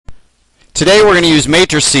Today we're going to use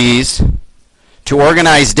matrices to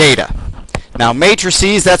organize data. Now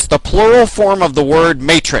matrices, that's the plural form of the word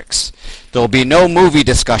matrix. There will be no movie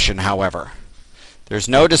discussion, however. There's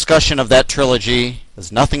no discussion of that trilogy. It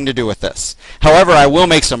has nothing to do with this. However, I will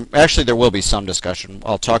make some, actually there will be some discussion.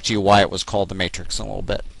 I'll talk to you why it was called the matrix in a little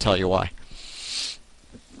bit, tell you why.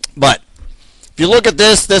 But if you look at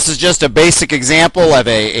this, this is just a basic example of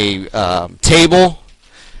a table.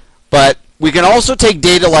 But we can also take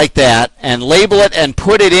data like that and label it and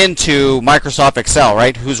put it into Microsoft Excel,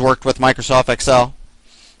 right? Who's worked with Microsoft Excel?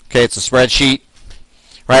 Okay, it's a spreadsheet,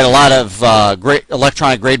 right? A lot of great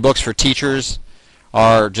electronic grade books for teachers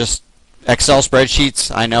are just Excel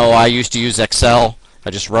spreadsheets. I know I used to use Excel. I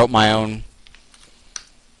just wrote my own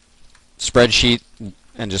spreadsheet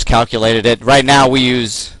and just calculated it. Right now we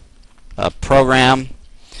use a program.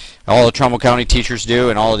 All the Trumbull County teachers do,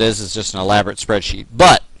 and all it is just an elaborate spreadsheet.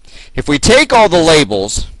 But if we take all the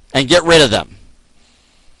labels and get rid of them,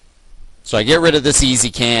 so I get rid of this easy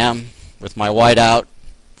cam with my whiteout,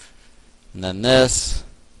 and then this,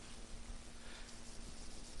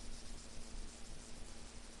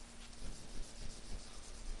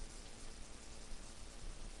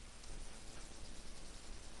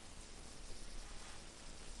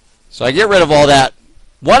 so I get rid of all that.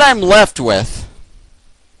 What I'm left with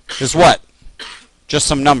is what? Just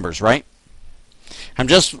some numbers, right? I'm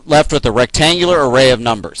just left with a rectangular array of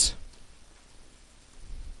numbers.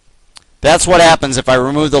 That's what happens if I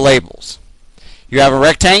remove the labels. You have a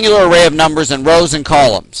rectangular array of numbers in rows and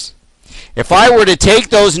columns. If I were to take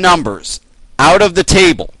those numbers out of the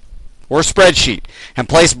table or spreadsheet and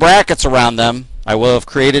place brackets around them, I will have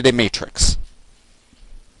created a matrix.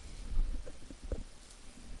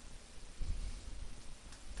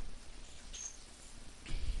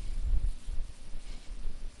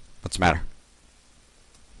 What's the matter?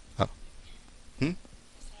 Oh. You have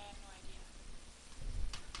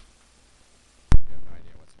no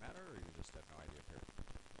idea what's the matter, or you just have no idea, period?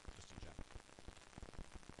 Just in general.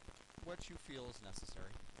 What you feel is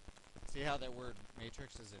necessary. See how that word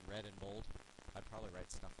matrix is in red and bold? I'd probably write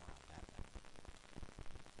stuff around that now.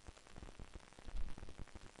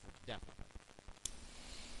 Definitely.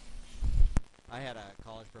 I had a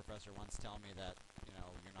college professor once tell me that, you know,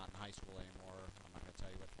 you're not in high school anymore. I'm not going to tell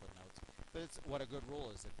you what to put notes. But it's, what a good rule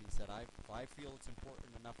is if he said, if I feel it's important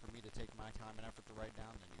enough for me to take my time and effort to write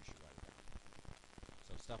down, then you should write it down.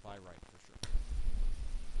 So stuff I write for sure.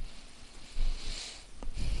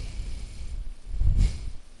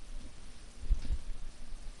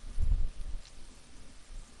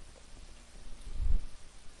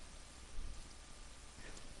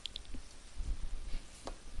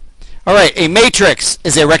 All right, a matrix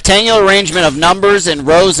is a rectangular arrangement of numbers in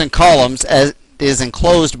rows and columns as is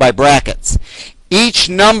enclosed by brackets. Each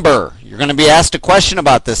number, you're going to be asked a question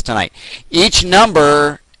about this tonight. Each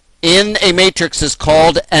number in a matrix is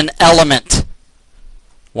called an element.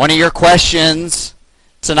 One of your questions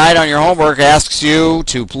tonight on your homework asks you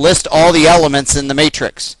to list all the elements in the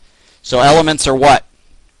matrix. So elements are what?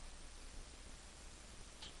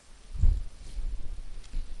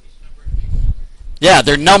 Yeah,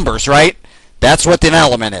 they're numbers, right? That's what an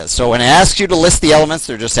element is. So when it asks you to list the elements,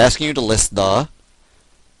 they're just asking you to list the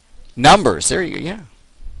numbers. There you go, yeah.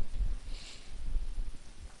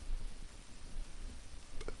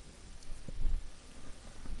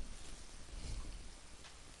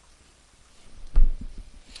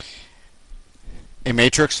 A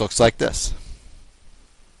matrix looks like this.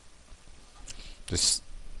 Just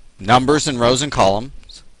numbers in rows and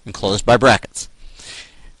columns enclosed by brackets.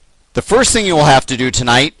 The first thing you will have to do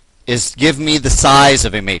tonight is give me the size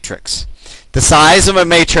of a matrix. The size of a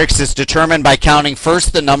matrix is determined by counting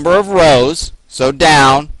first the number of rows, so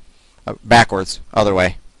down, backwards, other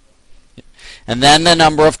way, and then the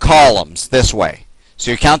number of columns, this way.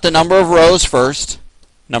 So you count the number of rows first,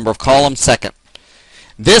 number of columns second.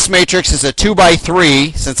 This matrix is a 2 by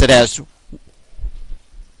 3 since it has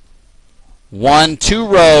 2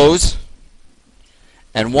 rows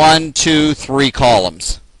and 2, 3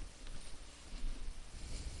 columns.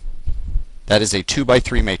 That is a 2 by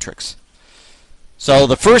 3 matrix. So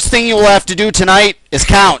the first thing you will have to do tonight is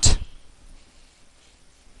count.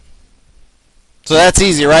 So that's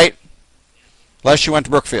easy, right? Unless you went to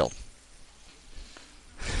Brookfield.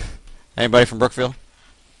 Anybody from Brookfield?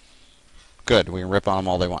 Good. We can rip on them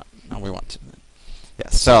all they want. No, we want to. Yeah.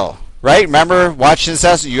 So, right? Remember watching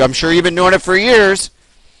Sesame? I'm sure you've been doing it for years.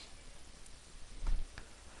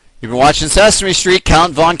 You've been watching Sesame Street.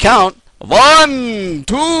 Count, Vaughn, count. 1,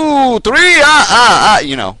 2, 3,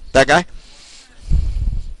 you know, that guy?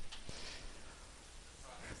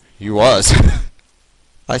 You was.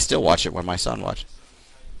 I still watch it when my son watches.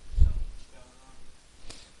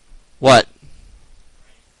 What?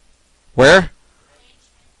 Where?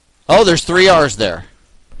 Oh, there's 3 R's there.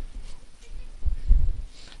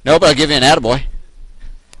 No, but I'll give you an attaboy.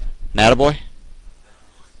 An attaboy?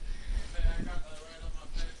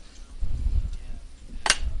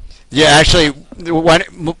 Yeah, actually,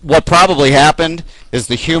 what probably happened is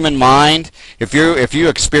the human mind. If you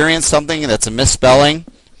experience something that's a misspelling,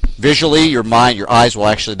 visually, your eyes will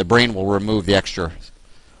actually, the brain will remove the extra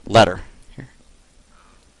letter. Here.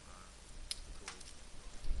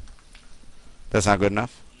 That's not good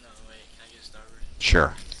enough? No, wait, can I get started?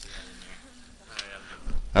 Sure.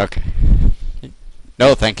 Okay.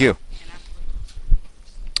 No, thank you.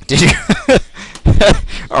 Did you?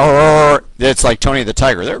 Or it's like Tony the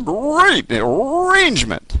Tiger. They're great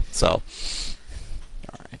arrangement. So, all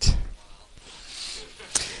right.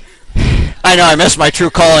 I know I missed my true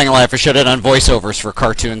calling in life. I should have done voiceovers for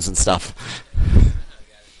cartoons and stuff.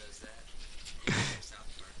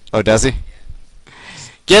 Oh, does he?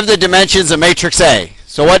 Give the dimensions of matrix A.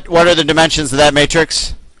 So what are the dimensions of that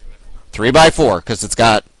matrix? 3 by 4, because it's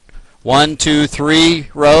got 1, 2, 3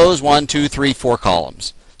 rows, 1, 2, 3, 4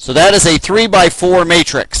 columns. So that is a 3 by 4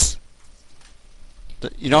 matrix.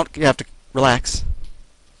 You have to relax.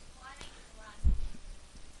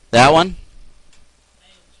 That one?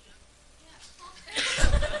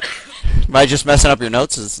 Am I just messing up your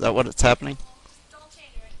notes? Is that what's happening?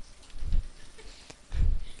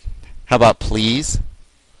 How about please?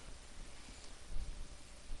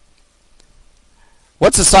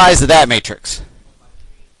 What's the size of that matrix?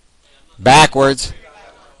 Backwards.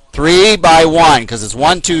 3 by 1, because it's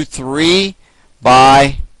 1, 2, 3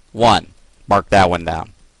 by 1. Mark that one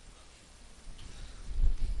down.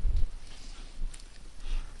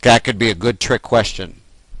 That could be a good trick question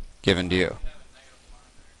given to you.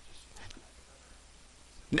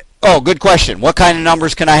 Oh, good question. What kind of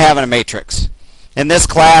numbers can I have in a matrix? In this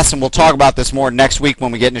class, and we'll talk about this more next week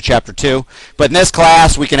when we get into chapter 2, but in this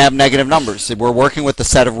class we can have negative numbers. We're working with the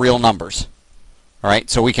set of real numbers. All right,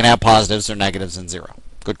 so we can have positives or negatives and 0.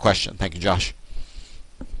 Good question. Thank you, Josh.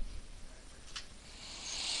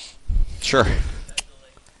 Sure.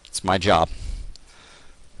 It's my job.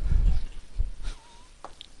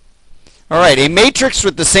 All right, a matrix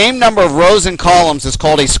with the same number of rows and columns is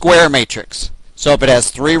called a square matrix. So if it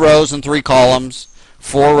has 3 rows and 3 columns,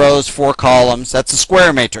 4 rows, 4 columns, that's a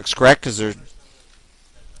square matrix, correct? Because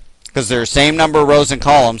they're same number of rows and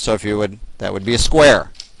columns, so that would be a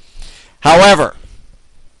square. However,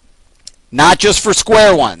 not just for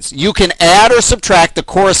square ones. You can add or subtract the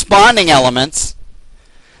corresponding elements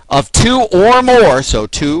of 2 or more, so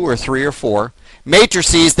 2 or 3 or 4,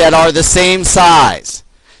 matrices that are the same size.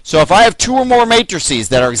 So if I have 2 or more matrices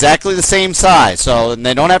that are exactly the same size, and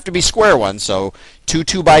they don't have to be square ones, so 2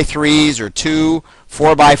 2 by 3s or 2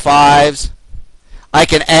 4 by 5s, I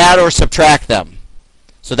can add or subtract them.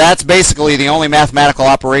 So that's basically the only mathematical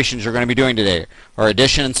operations you're going to be doing today, are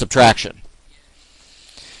addition and subtraction.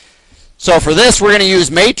 So for this, we're going to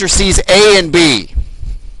use matrices A and B.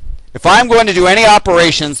 If I'm going to do any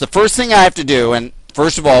operations, the first thing I have to do, and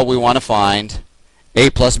first of all, we want to find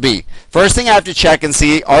A plus B. First thing I have to check and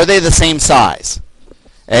see, are they the same size?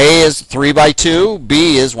 A is 3 by 2,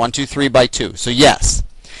 B is 1, 2, 3 by 2. So yes.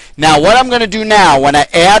 Now what I'm going to do now, when I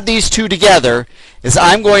add these two together, is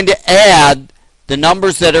I'm going to add the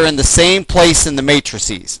numbers that are in the same place in the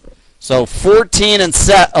matrices. So 14 and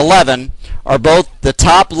 11 are both the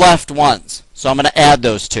top left ones. So I'm going to add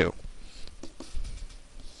those two.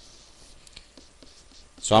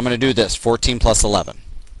 So I'm going to do this, 14 plus 11.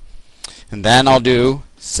 And then I'll do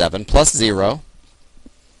 7 plus 0,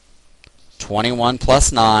 21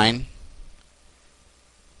 plus 9,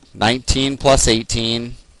 19 plus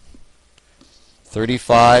 18,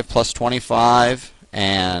 35 plus 25,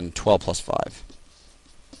 and 12 plus 5.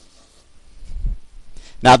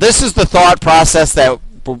 Now this is the thought process that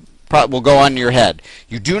will go on in your head.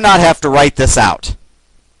 You do not have to write this out.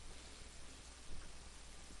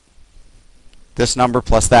 This number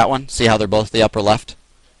plus that one, see how they're both the upper left?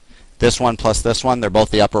 This one plus this one, they're both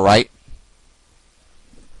the upper right.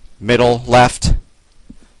 Middle left,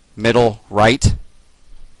 middle right.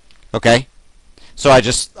 Okay? So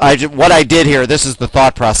what I did here, this is the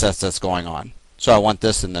thought process that's going on. So I want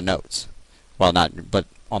this in the notes. Well, but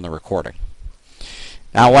on the recording.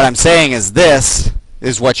 Now what I'm saying is this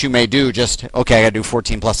is what you may do, just, okay, I got to do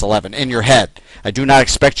 14 plus 11 in your head. I do not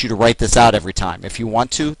expect you to write this out every time. If you want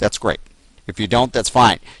to, that's great. If you don't, that's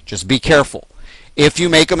fine. Just be careful. If you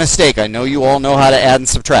make a mistake, I know you all know how to add and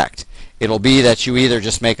subtract. It'll be that you either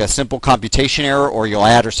just make a simple computation error or you'll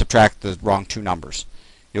add or subtract the wrong two numbers.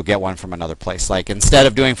 You'll get one from another place. Like instead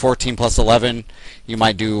of doing 14 plus 11, you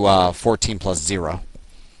might do 14 plus 0.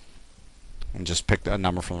 and just picked a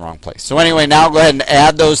number from the wrong place. So anyway, now go ahead and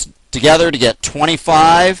add those together to get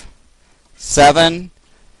 25, 7,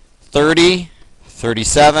 30,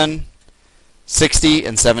 37, 60,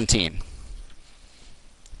 and 17.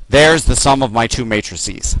 There's the sum of my two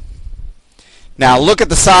matrices. Now look at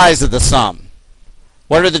the size of the sum.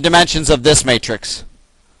 What are the dimensions of this matrix?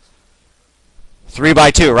 3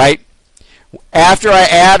 by 2, right? After I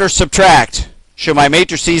add or subtract, should my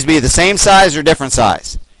matrices be the same size or different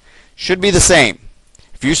size? Should be the same.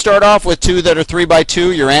 If you start off with two that are 3 by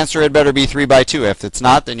 2, your answer had better be 3 by 2. If it's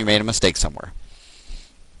not, then you made a mistake somewhere.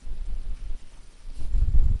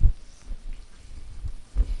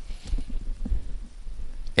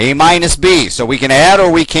 A minus B. So we can add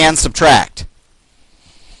or we can subtract.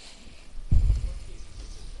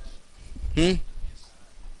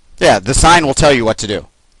 Yeah, the sign will tell you what to do.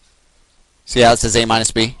 See how it says A minus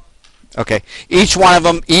B? Okay. Each one of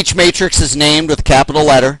them, each matrix is named with a capital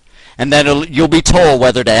letter, and then you'll be told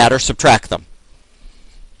whether to add or subtract them.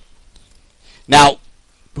 Now,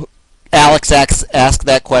 Alex asked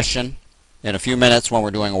that question in a few minutes when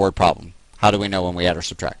we're doing a word problem. How do we know when we add or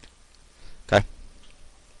subtract? Okay.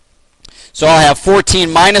 So I'll have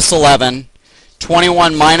 14 minus 11,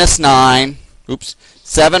 21 minus 9,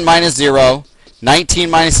 7 minus 0, 19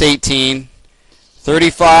 minus 18,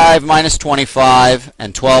 35 minus 25,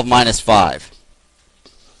 and 12 minus 5.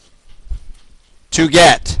 To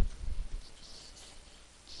get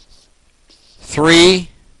 3,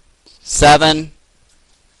 7,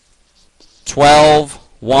 12,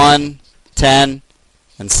 1, 10,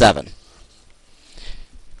 and 7.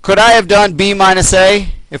 Could I have done B minus A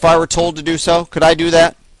if I were told to do so? Could I do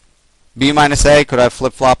that? B minus A, could I have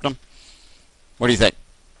flip-flopped them? What do you think?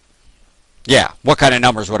 Yeah, what kind of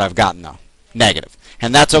numbers would I have gotten though? Negative.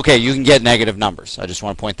 And that's okay, you can get negative numbers. I just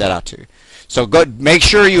want to point that out to you. So make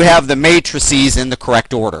sure you have the matrices in the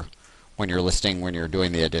correct order when you're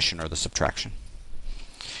doing the addition or the subtraction.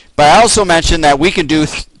 But I also mentioned that we can do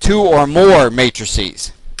 2 or more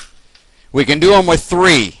matrices. We can do them with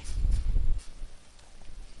 3.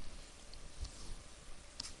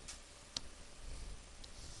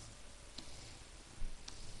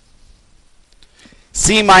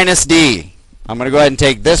 C minus D. I'm going to go ahead and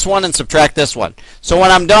take this one and subtract this one. So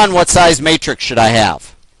when I'm done, what size matrix should I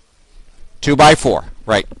have? 2 by 4,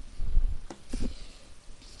 right?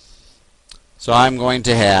 So I'm going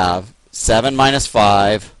to have 7 minus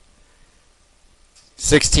 5,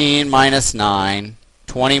 16 minus 9,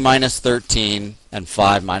 20 minus 13, and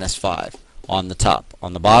 5 minus 5 on the top.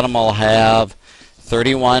 On the bottom, I'll have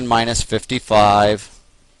 31 minus 55,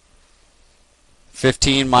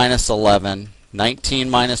 15 minus 11, 19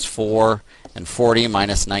 minus 4, and 40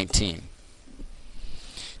 minus 19.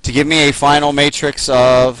 To give me a final matrix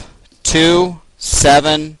of 2,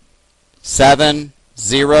 7, 7,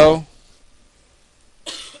 0,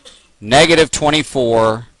 negative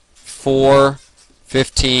 24, 4,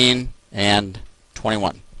 15, and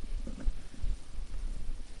 21.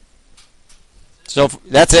 So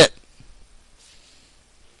that's it.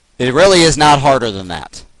 It really is not harder than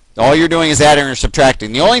that. All you're doing is adding or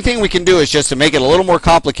subtracting. The only thing we can do is just to make it a little more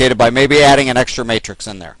complicated by maybe adding an extra matrix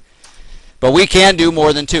in there. But we can do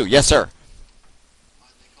more than 2. Yes, sir.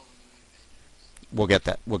 We'll get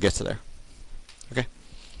that. We'll get to there. Okay.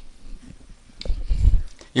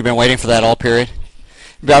 You've been waiting for that all period?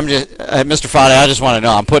 Mr. Bfoutty, I just want to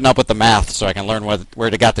know. I'm putting up with the math so I can learn where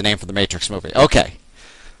they got the name for the Matrix movie. Okay.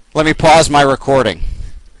 Let me pause my recording.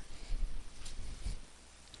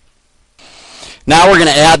 Now we're going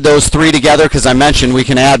to add those 3 together because I mentioned we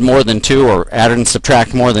can add more than 2 or add and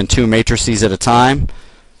subtract more than 2 matrices at a time.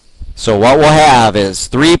 So what we'll have is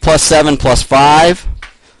 3 plus 7 plus 5,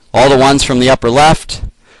 all the ones from the upper left,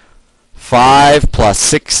 5 plus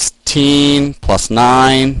 16 plus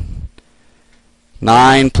 9,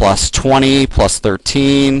 9 plus 20 plus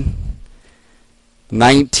 13,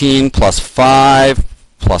 19 plus 5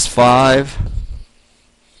 plus 5,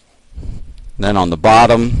 then on the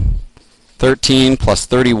bottom, 13 plus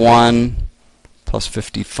 31 plus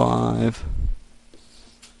 55.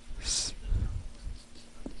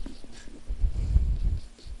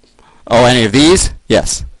 Oh, any of these?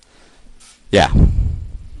 Yes. Yeah.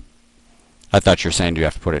 I thought you were saying you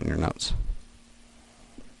have to put it in your notes.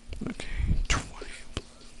 Okay. 20.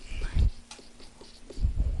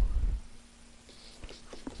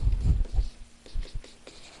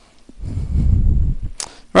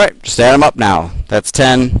 All right, just add them up now. That's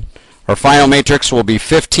 10. Our final matrix will be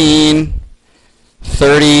 15,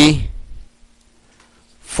 30,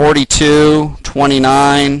 42,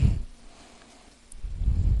 29,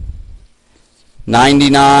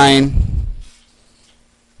 99,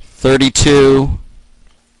 32,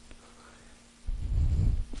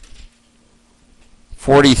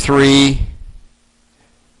 43,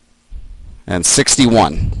 and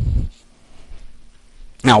 61.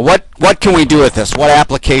 Now, what can we do with this? What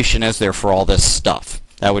application is there for all this stuff?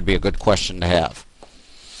 That would be a good question to have.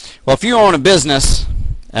 Well, if you own a business,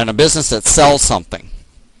 and a business that sells something,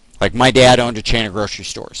 like my dad owned a chain of grocery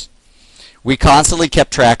stores, we constantly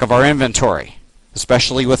kept track of our inventory,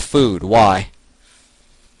 especially with food. Why?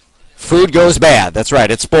 Food goes bad. That's right,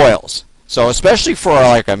 it spoils. So especially for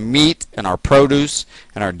like a meat and our produce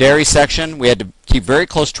and our dairy section, we had to keep very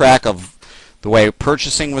close track of the way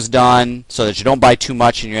purchasing was done so that you don't buy too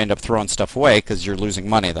much and you end up throwing stuff away because you're losing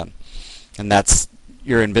money then. And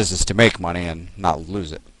you're in business to make money and not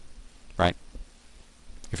lose it, right?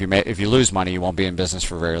 If you lose money, you won't be in business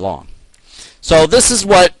for very long. So this is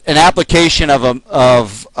what an application of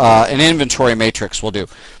an inventory matrix will do.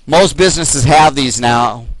 Most businesses have these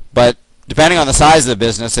now, but depending on the size of the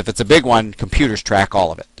business, if it's a big one, computers track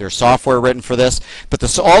all of it. There's software written for this, but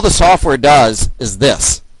all the software does is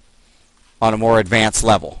this on a more advanced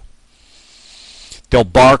level. They'll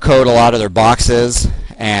barcode a lot of their boxes,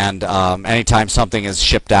 and anytime something is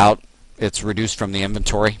shipped out, it's reduced from the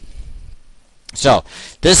inventory. So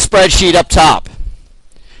this spreadsheet up top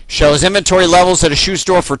shows inventory levels at a shoe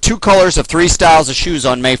store for 2 colors of 3 styles of shoes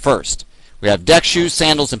on May 1st. We have deck shoes,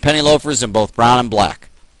 sandals, and penny loafers in both brown and black.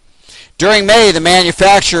 During May, the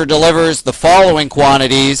manufacturer delivers the following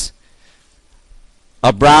quantities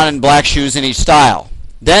of brown and black shoes in each style.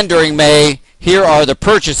 Then during May, here are the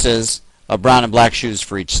purchases of brown and black shoes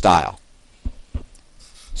for each style.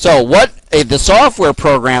 So what the software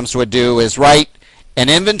programs would do is write an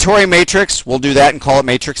inventory matrix. We'll do that and call it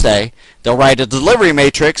matrix A. They'll write a delivery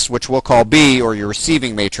matrix, which we'll call B, or your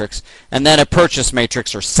receiving matrix, and then a purchase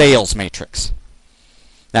matrix or sales matrix.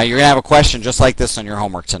 Now you're going to have a question just like this on your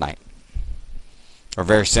homework tonight, or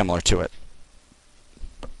very similar to it.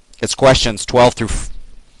 It's questions 12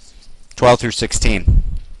 through 16,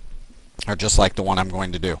 or just like the one I'm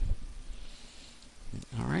going to do.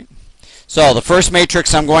 All right. So the first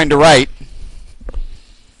matrix I'm going to write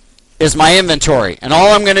is my inventory, and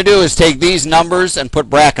all I'm going to do is take these numbers and put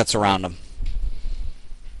brackets around them.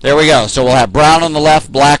 There we go. So we'll have brown on the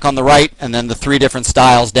left, black on the right, and then the 3 different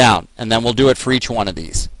styles down, and then we'll do it for each one of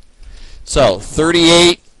these. So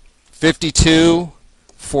 38, 52,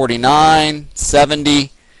 49,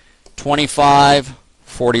 70, 25,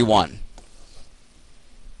 41.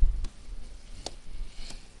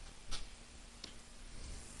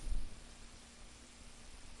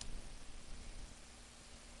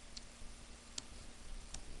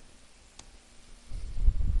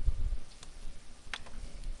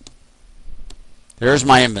 There's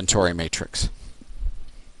my inventory matrix.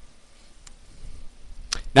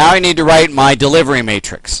 Now I need to write my delivery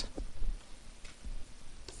matrix.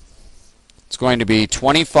 It's going to be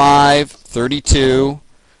 25, 32,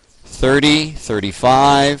 30,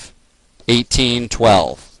 35, 18,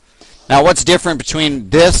 12. Now what's different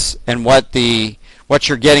between this and what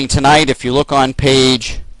you're getting tonight? If you look on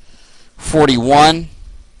page 41,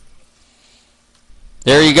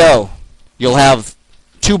 there you go. You'll have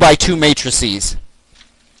 2x2 matrices.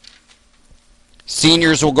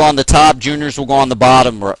 Seniors will go on the top, juniors will go on the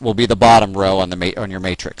bottom, will be the bottom row on your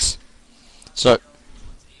matrix. So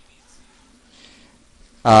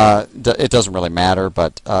it doesn't really matter,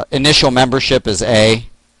 but initial membership is A,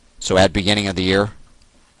 so at beginning of the year.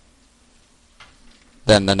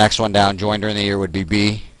 Then the next one down, joined during the year, would be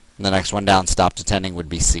B, and the next one down, stopped attending, would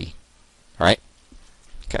be C. All right?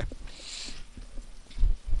 Okay.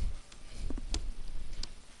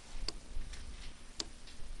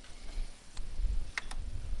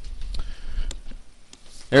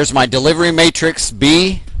 There's my delivery matrix,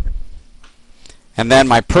 B, and then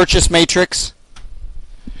my purchase matrix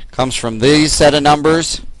comes from these set of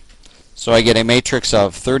numbers. So I get a matrix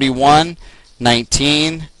of 31,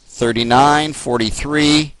 19, 39,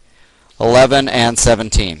 43, 11, and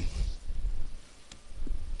 17.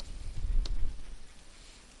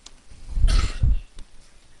 All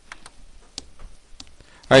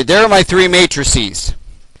right, there are my 3 matrices.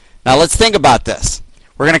 Now let's think about this.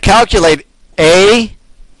 We're going to calculate A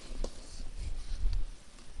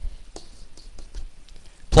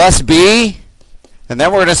plus B, and then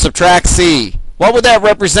we're going to subtract C. What would that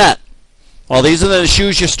represent? Well, these are the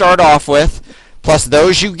shoes you start off with, plus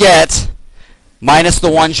those you get, minus the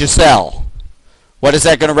ones you sell. What is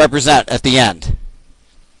that going to represent at the end?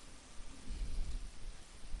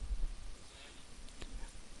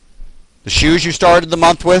 The shoes you started the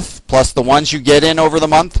month with, plus the ones you get in over the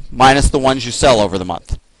month, minus the ones you sell over the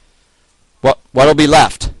month. What will be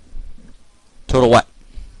left? Total what?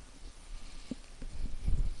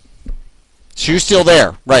 Shoes still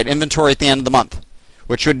there. Right, inventory at the end of the month.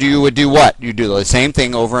 which you would do what? You do the same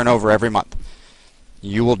thing over and over every month.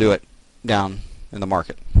 You will do it down in the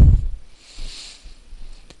market.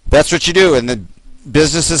 That's what you do, and the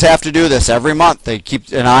businesses have to do this every month. They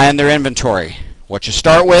keep an eye on their inventory. What you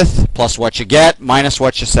start with plus what you get minus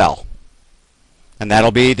what you sell. And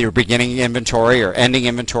that'll be your beginning inventory or ending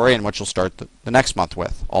inventory and what you'll start the next month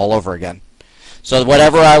with, all over again. So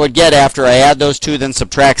whatever I would get after I add those two, then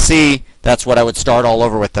subtract C, that's what I would start all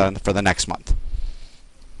over with for the next month.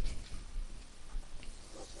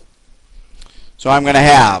 So I'm going to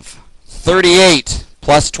have 38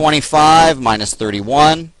 plus 25 minus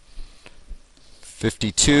 31,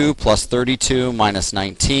 52 plus 32 minus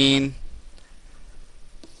 19,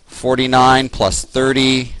 49 plus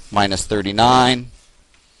 30 minus 39,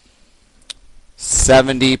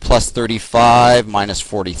 70 plus 35 minus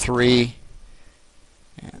 43,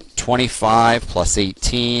 25 plus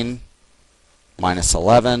 18 minus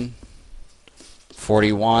 11,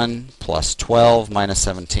 41 plus 12 minus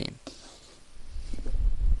 17.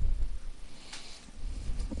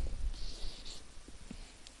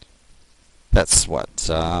 That's what?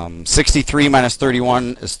 63 minus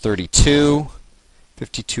 31 is 32.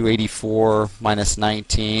 5284 minus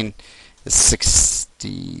 19 is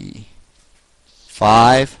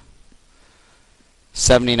 65.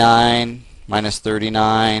 79 minus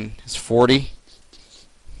 39 is 40.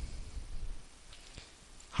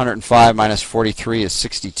 105 minus 43 is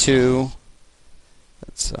 62.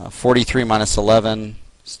 That's 43 minus 11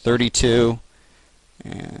 is 32.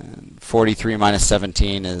 And 43 minus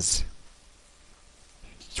 17 is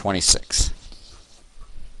 26.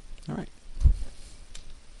 All right.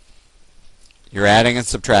 You're adding and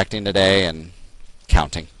subtracting today and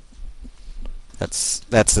counting. That's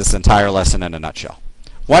this entire lesson in a nutshell.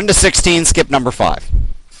 1 to 16, skip number 5.